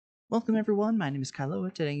Welcome everyone, my name is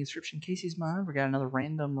Kylo. Today Inscryption Kaycee's mod. We got another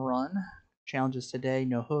random run. Challenges today: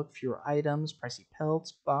 no hook, fewer items, pricey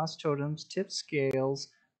pelts, boss totems, tip scales,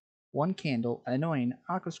 one candle, annoying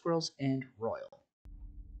aqua squirrels, and royal.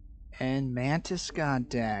 And Mantis God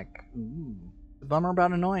deck. Ooh. The bummer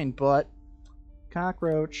about annoying, but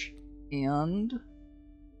cockroach and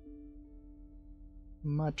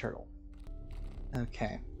mud turtle.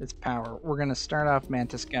 Okay, it's power. We're gonna start off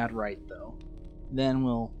Mantis God right though. Then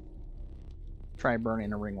we'll try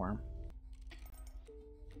burning a ringworm.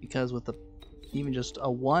 Because with even just a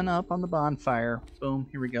 1-up on the bonfire, boom,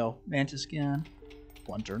 here we go. Mantis again.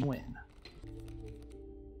 One turn win.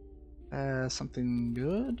 Something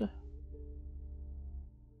good?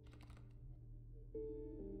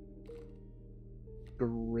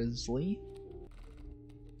 Grizzly.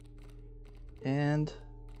 And,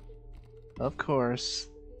 of course,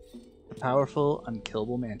 the powerful,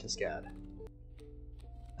 unkillable Mantis God.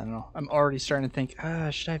 I don't know. I'm already starting to think,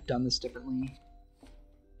 should I have done this differently?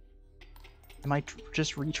 Am I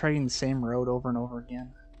just retreading the same road over and over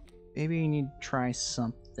again? Maybe you need to try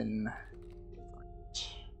something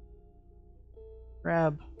different.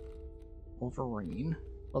 Grab Wolverine.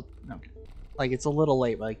 Well, okay. Like, it's a little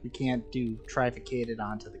late, but like, we can't do trifurcated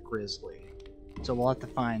onto the Grizzly. So we'll have to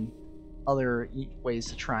find other ways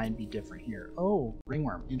to try and be different here. Oh,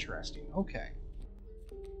 ringworm. Interesting. Okay.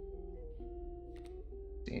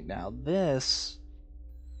 See, now this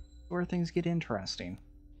is where things get interesting.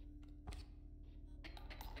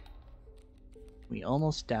 We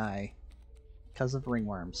almost die because of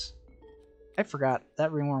ringworms. I forgot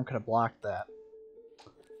that ringworm could have blocked that.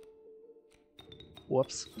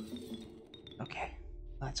 Whoops. Okay,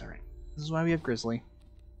 that's alright. This is why we have Grizzly.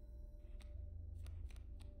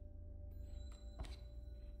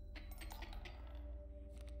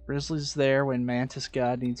 Grizzly's there when Mantis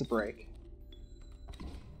God needs a break.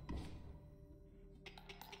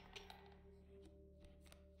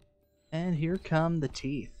 And here come the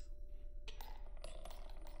teeth.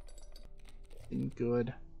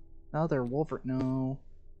 Good. Another Wolverine. No.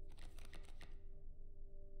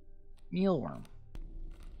 Mealworm.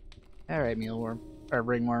 Alright, mealworm. Or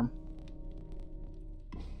ringworm.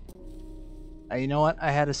 You know what?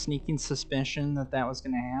 I had a sneaking suspicion that that was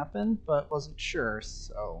going to happen, but wasn't sure,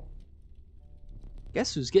 so...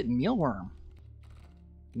 Guess who's getting mealworm?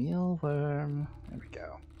 Mealworm. There we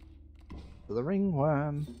go. For the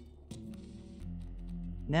ringworm.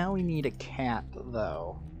 Now we need a cat,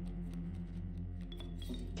 though.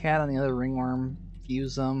 Cat on the other ringworm.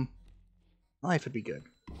 Fuse them. Life would be good.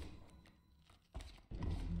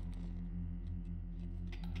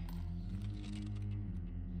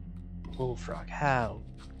 Bullfrog, how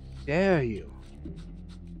dare you?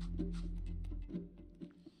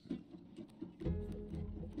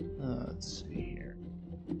 Let's see here.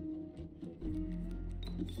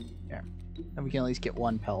 There. And we can at least get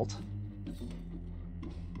one pelt.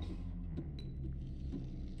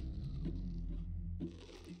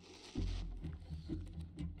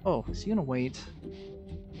 Oh, is he gonna wait?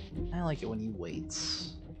 I like it when he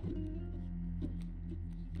waits.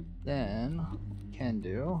 Then, can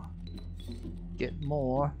do. Get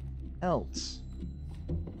more pelts.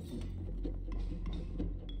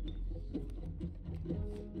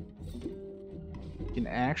 You can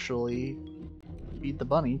actually feed the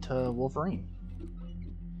bunny to Wolverine.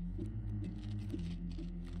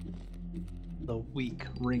 The weak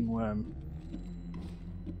ringworm.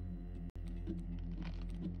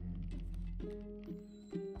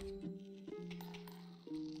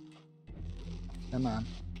 Come on.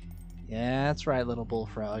 Yeah, that's right, little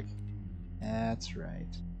bullfrog. That's right.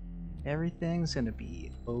 Everything's gonna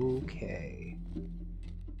be okay.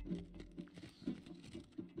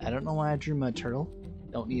 I don't know why I drew Mud Turtle.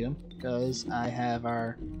 Don't need him, because I have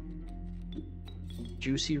our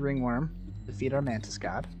juicy ringworm to feed our Mantis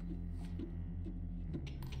God.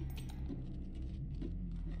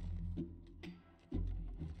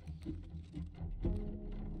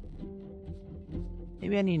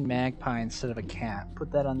 Maybe I need magpie instead of a cat.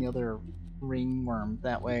 Put that on the other ringworm.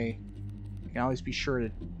 That way I can always be sure to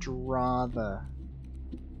draw the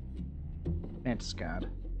Mantis God.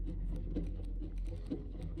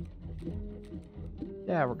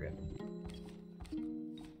 Yeah, we're good.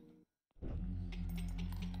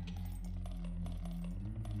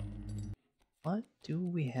 What do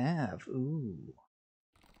we have? Ooh.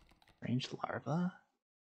 Ranged larva?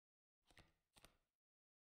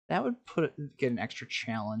 That would get an extra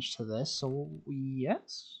challenge to this, so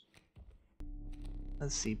yes.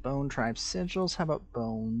 Let's see, Bone Tribe Sigils. How about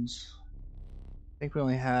Bones? I think we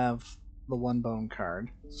only have the one bone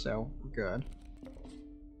card, so we're good.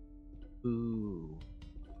 Ooh.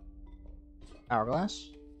 Hourglass.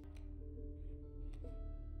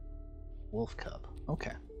 Wolf cub.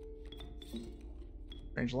 Okay.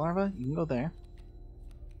 Strange larva, you can go there.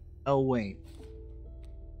 Oh, wait.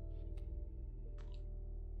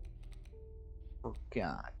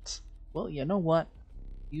 Forgot. Well, you know what?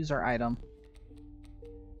 Use our item.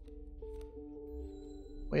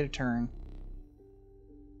 Wait a turn.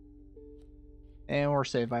 And we're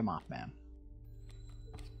saved by Mothman.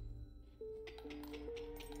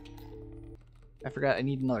 I forgot I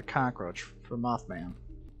need another cockroach for Mothman.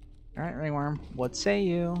 Alright, ringworm. What say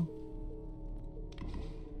you?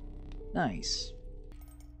 Nice.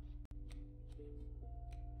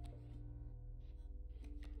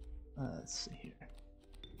 Let's see here.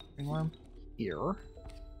 Ringworm. Here.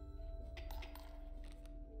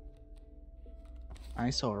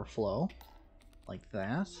 Ice overflow. Like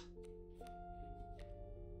that.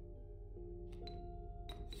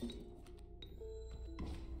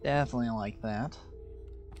 Definitely like that.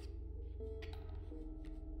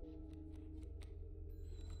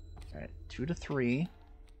 Alright, 2 to 3.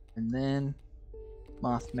 And then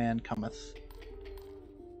Mothman cometh.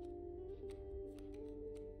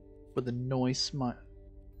 With the noise Mothman.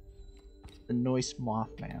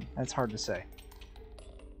 That's hard to say.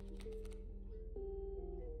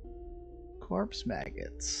 Corpse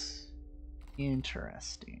maggots.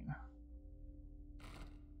 Interesting.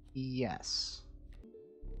 Yes.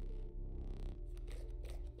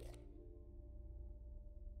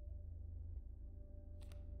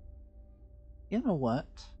 You know what?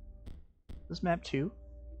 This map too.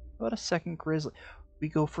 How about a second grizzly? We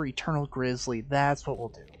go for eternal grizzly. That's what we'll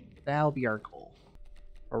do. That'll be our goal.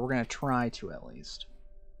 Or we're gonna try to at least.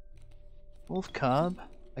 Wolf cub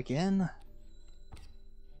again.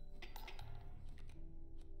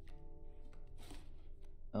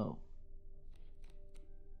 Oh.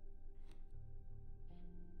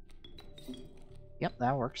 Yep,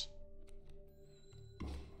 that works.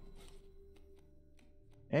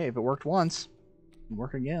 Hey, if it worked once, it'll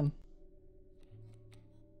work again.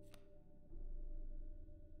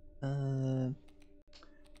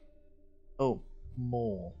 Oh,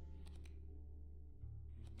 mole.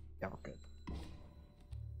 Yeah, we're good.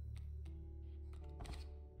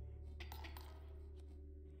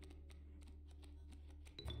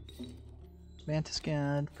 Mantis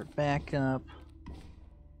God for backup.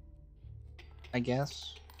 I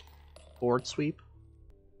guess. Board sweep.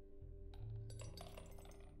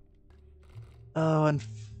 Oh,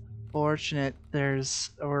 unfortunate.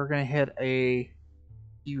 We're gonna hit a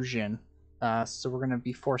fusion. So we're gonna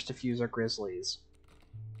be forced to fuse our grizzlies.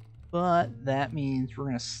 But that means we're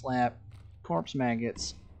gonna slap corpse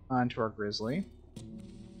maggots onto our grizzly.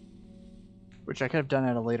 Which I could have done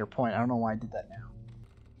at a later point. I don't know why I did that now.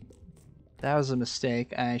 That was a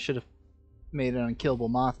mistake. I should have made an unkillable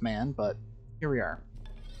Mothman, but here we are.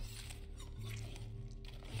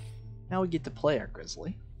 Now we get to play our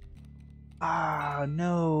grizzly. Ah,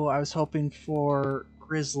 no, I was hoping for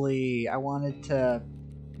grizzly. I wanted to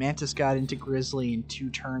Mantis God into grizzly and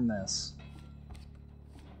 2-turn this.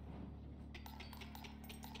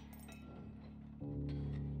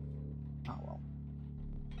 Oh well.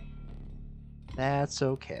 That's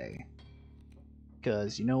okay.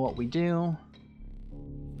 Because you know what we do?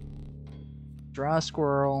 Draw a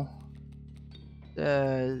squirrel.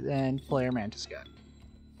 And play our Mantis God.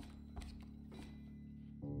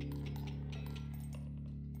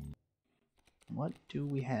 What do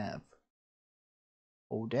we have?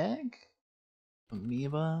 Odag?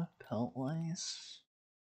 Amoeba? Pelt lice?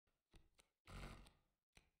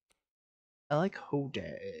 I like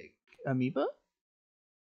Hodag. Amoeba?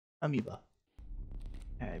 Amoeba.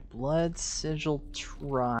 Alright, Blood Sigil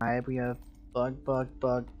Tribe. We have Bug, Bug,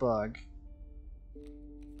 Bug, Bug.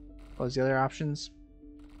 What was the other options?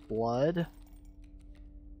 Blood?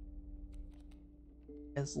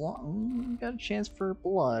 As long... got a chance for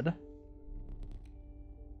blood.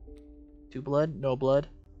 2 blood? No blood?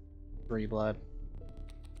 3 blood.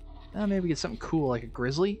 Maybe get something cool like a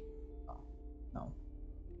grizzly? Oh, no.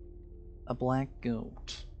 A black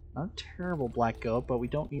goat. Not a terrible black goat, but we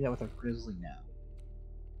don't need that with our grizzly now.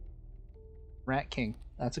 Rat King.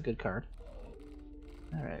 That's a good card.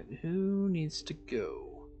 Alright, who needs to go?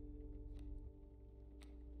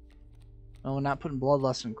 Oh, we're not putting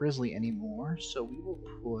Bloodlust and Grizzly anymore, so we will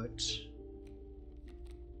put...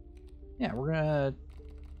 Yeah, we're gonna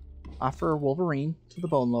offer Wolverine to the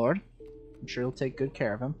Bone Lord. I'm sure he'll take good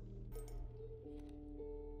care of him.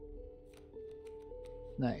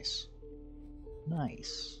 Nice.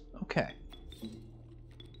 Nice. Okay.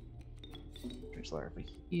 Larva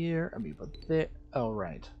here, amoeba there. Oh,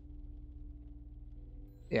 right.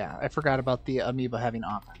 Yeah, I forgot about the amoeba having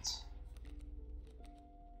offense.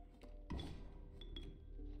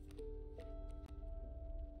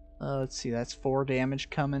 Let's see, that's 4 damage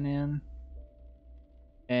coming in.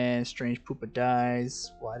 And Strange Poopa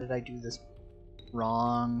dies. Why did I do this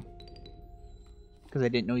wrong? Because I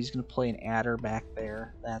didn't know he's going to play an adder back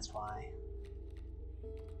there. That's why.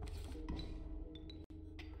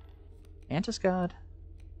 Mantis God?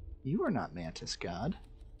 You are not Mantis God.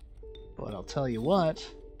 But I'll tell you what.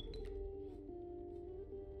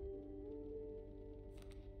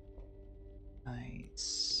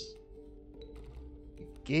 Nice. He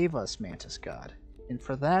gave us Mantis God. And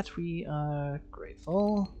for that we are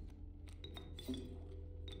grateful.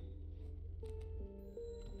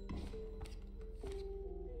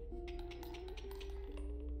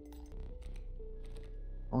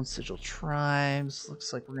 Bone Sigil Tribes.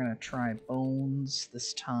 Looks like we're gonna try Bones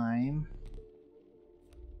this time.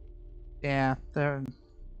 Yeah, there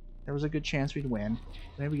was a good chance we'd win.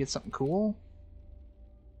 Maybe get something cool.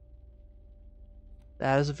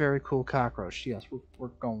 That is a very cool cockroach. Yes, we're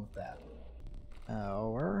going with that.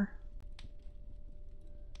 Or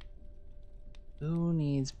who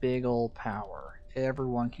needs big old power?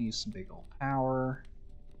 Everyone can use some big old power.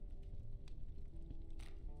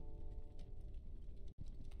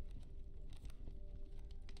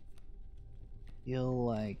 Feel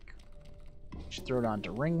like should throw it on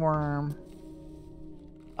to Ringworm.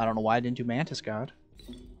 I don't know why I didn't do Mantis God.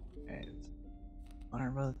 Okay.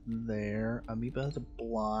 Larva there. Amoeba to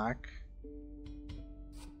block.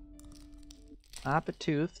 Pop a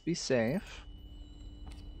tooth, be safe.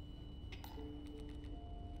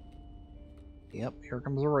 Yep, here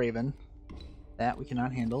comes a Raven. That we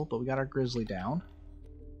cannot handle, but we got our Grizzly down.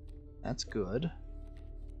 That's good.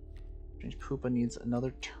 Strange Poopa needs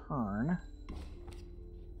another turn.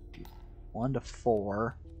 1 to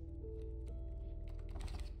 4.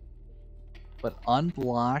 But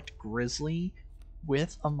unblocked Grizzly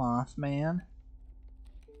with a Mothman.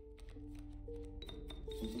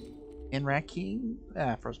 And Rat King?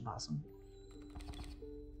 Ah, Frozen Possum.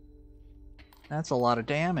 That's a lot of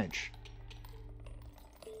damage.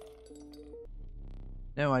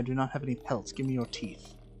 No, I do not have any pelts. Give me your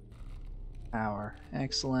teeth. Power.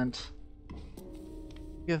 Excellent.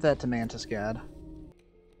 Give that to Mantis God.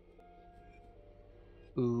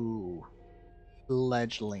 Ooh.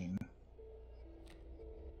 Fledgling.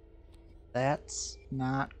 That's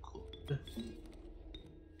not good.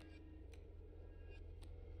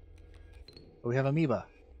 But we have Amoeba.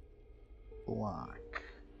 Block.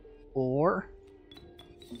 Or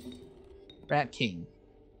Rat King.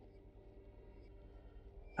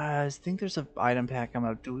 I think there's an item pack coming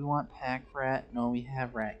up. Do we want Pack Rat? No, we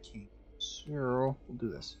have Rat King. Sure, we'll do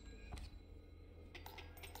this.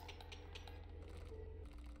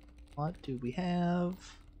 What do we have?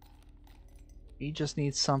 He just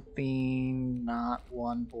needs something, not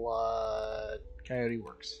 1 blood. Coyote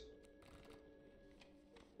works.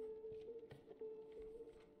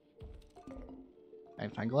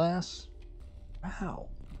 Magnifying glass. Wow,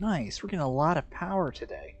 nice. We're getting a lot of power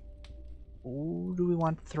today. Who do we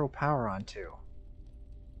want to throw power onto?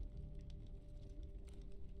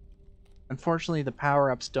 Unfortunately, the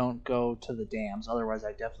power-ups don't go to the dams. Otherwise,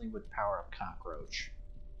 I definitely would power up Cockroach.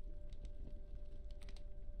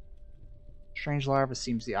 Strange Larva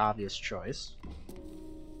seems the obvious choice.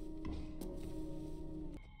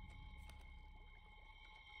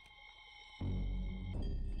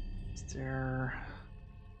 Is there...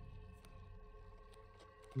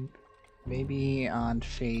 Maybe on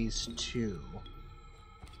phase 2.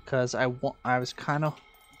 Because I was kind of...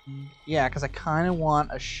 Yeah, because I kind of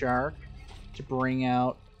want a shark to bring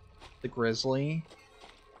out the Grizzly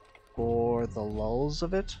for the lulls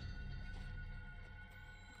of it.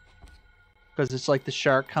 Because it's like the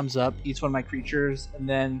shark comes up, eats one of my creatures, and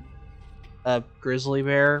then a grizzly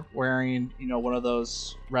bear wearing, you know, one of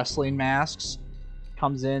those wrestling masks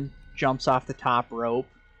comes in, jumps off the top rope,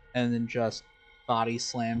 and then just body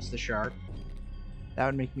slams the shark. That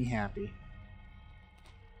would make me happy.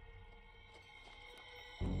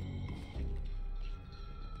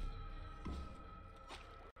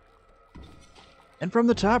 And from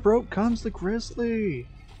the top rope comes the grizzly,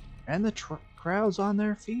 and the crowd's on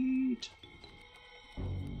their feet.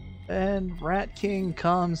 And Rat King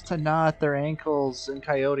comes to gnaw at their ankles, and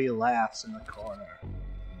Coyote laughs in the corner.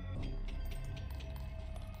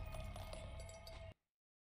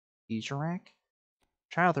 Ijarak?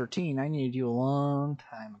 Child 13, I needed you a long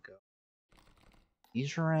time ago.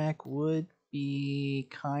 Ijarak would be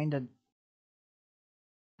kinda...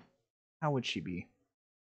 How would she be?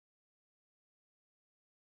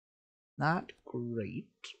 Not great.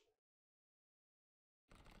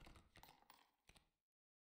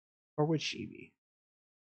 Or would she be?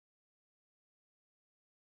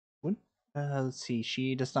 Let's see.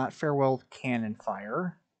 She does not fare well with cannon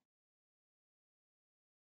fire.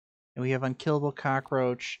 And we have Unkillable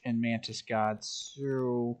Cockroach and Mantis God,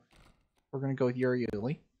 so we're going to go with Yuri.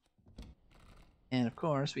 And of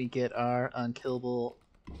course, we get our Unkillable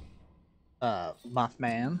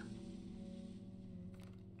Mothman.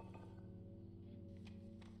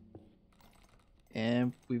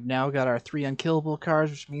 And we've now got our 3 unkillable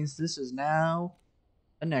cards, which means this is now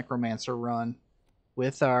a Necromancer run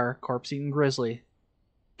with our Corpse-Eating Grizzly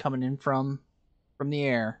coming in from the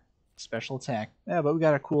air. Special attack. Yeah, but we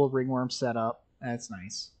got a cool Ringworm set up. That's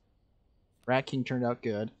nice. Rat King turned out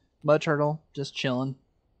good. Mud Turtle, just chilling.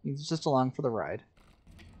 He's just along for the ride.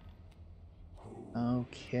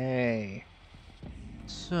 Okay.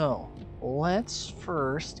 So, let's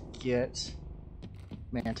first get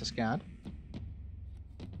Mantis God.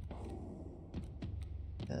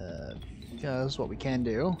 Because what we can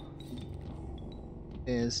do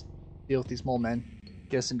is deal with these mole men,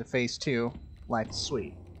 get us into phase 2. Life is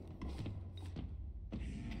sweet.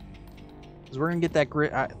 Because we're gonna get that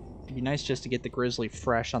it'd be nice just to get the Grizzly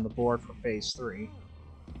fresh on the board for phase 3.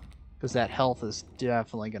 Because that health is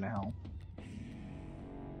definitely gonna help.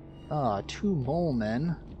 2 mole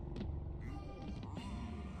men.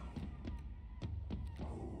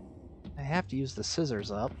 I have to use the scissors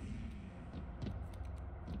up.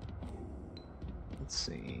 Let's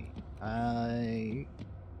see. I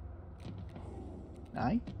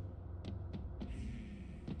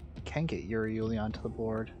can get Yuri onto the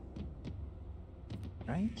board.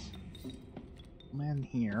 Right? Man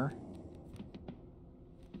here.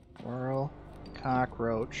 Whirl.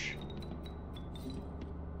 Cockroach.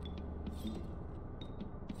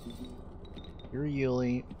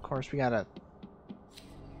 Yuri. Of course, we gotta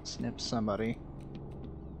snip somebody.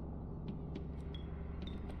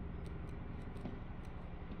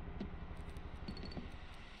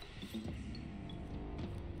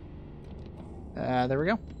 There we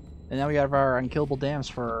go. And now we have our unkillable dams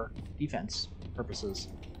for defense purposes.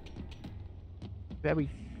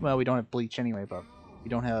 Well, we don't have bleach anyway, but we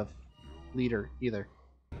don't have leader either.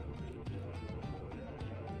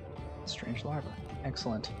 Strange larva.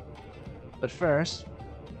 Excellent. But first,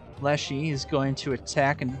 Leshy is going to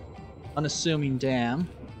attack an unassuming dam.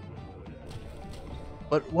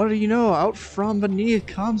 But what do you know? Out from beneath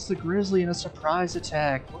comes the Grizzly in a surprise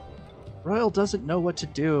attack. Royal doesn't know what to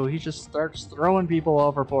do. He just starts throwing people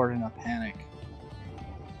overboard in a panic.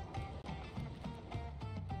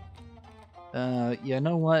 You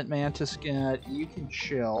know what, Mantis God? You can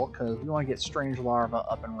chill, because we want to get Strange Larva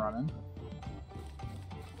up and running.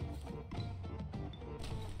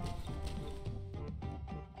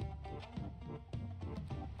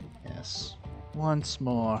 Yes. Once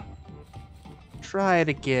more. Try it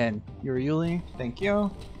again. Yuri, thank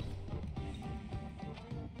you.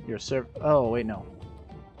 Your oh, wait, no.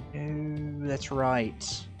 Oh, that's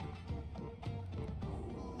right.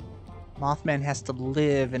 Mothman has to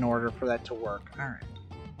live in order for that to work. Alright,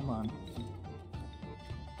 come on.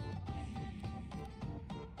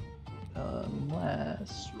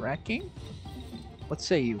 Unless... Wrecking? What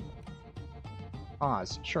say you?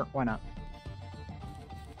 Pause. Sure, why not?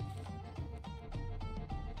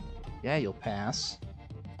 Yeah, you'll pass.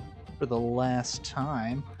 For the last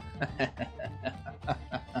time.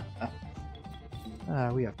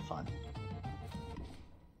 We have fun.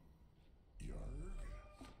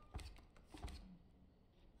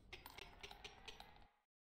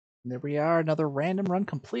 And there we are, another random run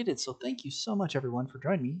completed. So thank you so much, everyone, for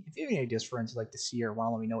joining me. If you have any ideas for runs you'd like to see or want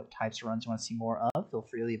to let me know what types of runs you want to see more of, feel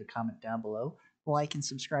free to leave a comment down below. Like and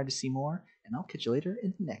subscribe to see more, and I'll catch you later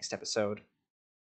in the next episode.